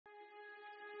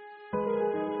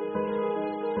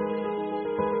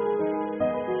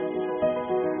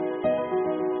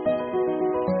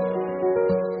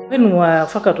When we were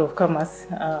Faculty of Commerce,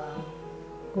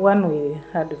 one, we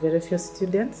had very few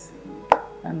students,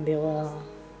 and they were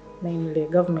mainly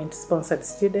government-sponsored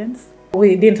students.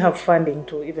 We didn't have funding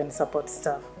to even support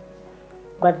staff.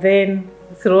 But then,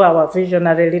 through our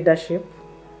visionary leadership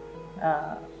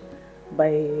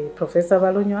by Professor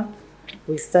Balunywa,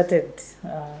 we started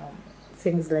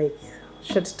things like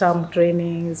short-term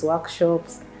trainings,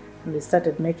 workshops, and we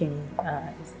started making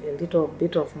a little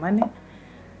bit of money.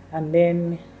 And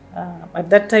then at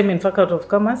that time in Faculty of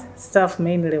Commerce, staff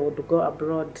mainly would go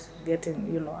abroad,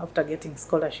 after getting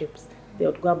scholarships, they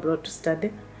would go abroad to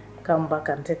study, come back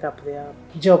and take up their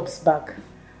jobs back.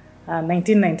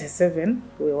 1997,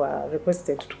 we were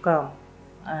requested to come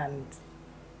and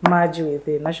merge with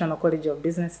the National College of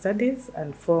Business Studies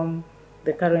and form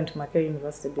the current Makerere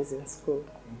University Business School.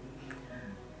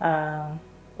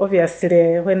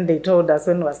 Obviously, when they told us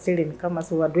when we were still in commerce,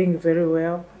 we were doing very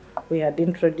well. We had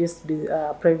introduced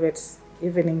private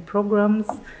evening programs.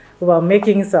 We were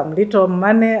making some little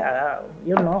money,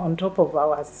 on top of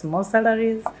our small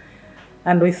salaries.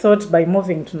 And we thought by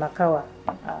moving to Nakawa,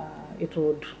 it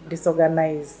would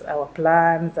disorganize our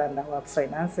plans and our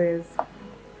finances.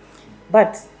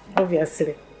 But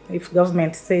obviously, if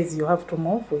government says you have to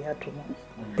move, we had to move.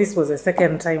 This was the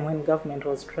second time when government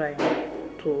was trying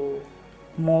to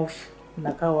move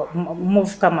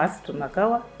commerce to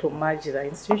Nakawa to merge the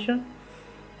institution,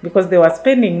 because they were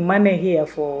spending money here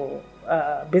for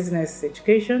business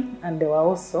education, and they were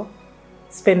also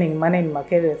spending money in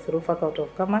Makerere through Faculty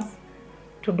of Commerce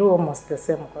to do almost the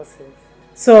same courses.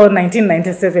 So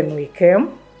 1997 we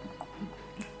came.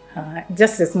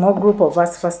 Just a small group of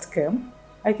us first came.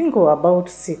 I think we were about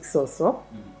 6 or so,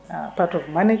 part of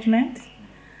management,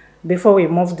 before we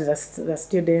moved the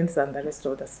students and the rest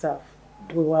of the staff.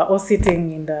 We were all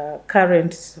sitting in the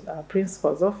current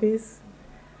principal's office.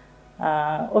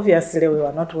 Obviously, we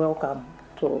were not welcome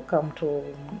to come to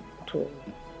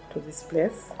this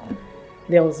place.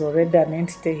 There was already an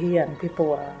entity here, and people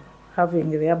were having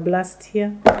their blast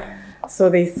here. So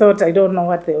they thought, I don't know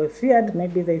what they were feared.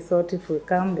 Maybe they thought if we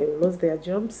come, they will lose their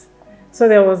jobs. So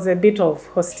there was a bit of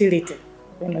hostility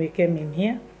when we came in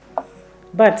here.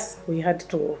 But we had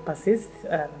to persist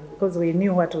because we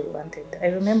knew what we wanted. I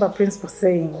remember Principal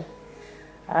saying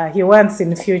he wants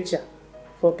in future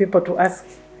for people to ask,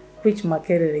 which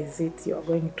Makerere is it you are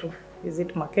going to? Is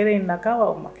it Makerere in Nakawa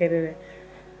or Makerere?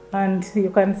 And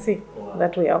you can see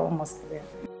that we are almost there.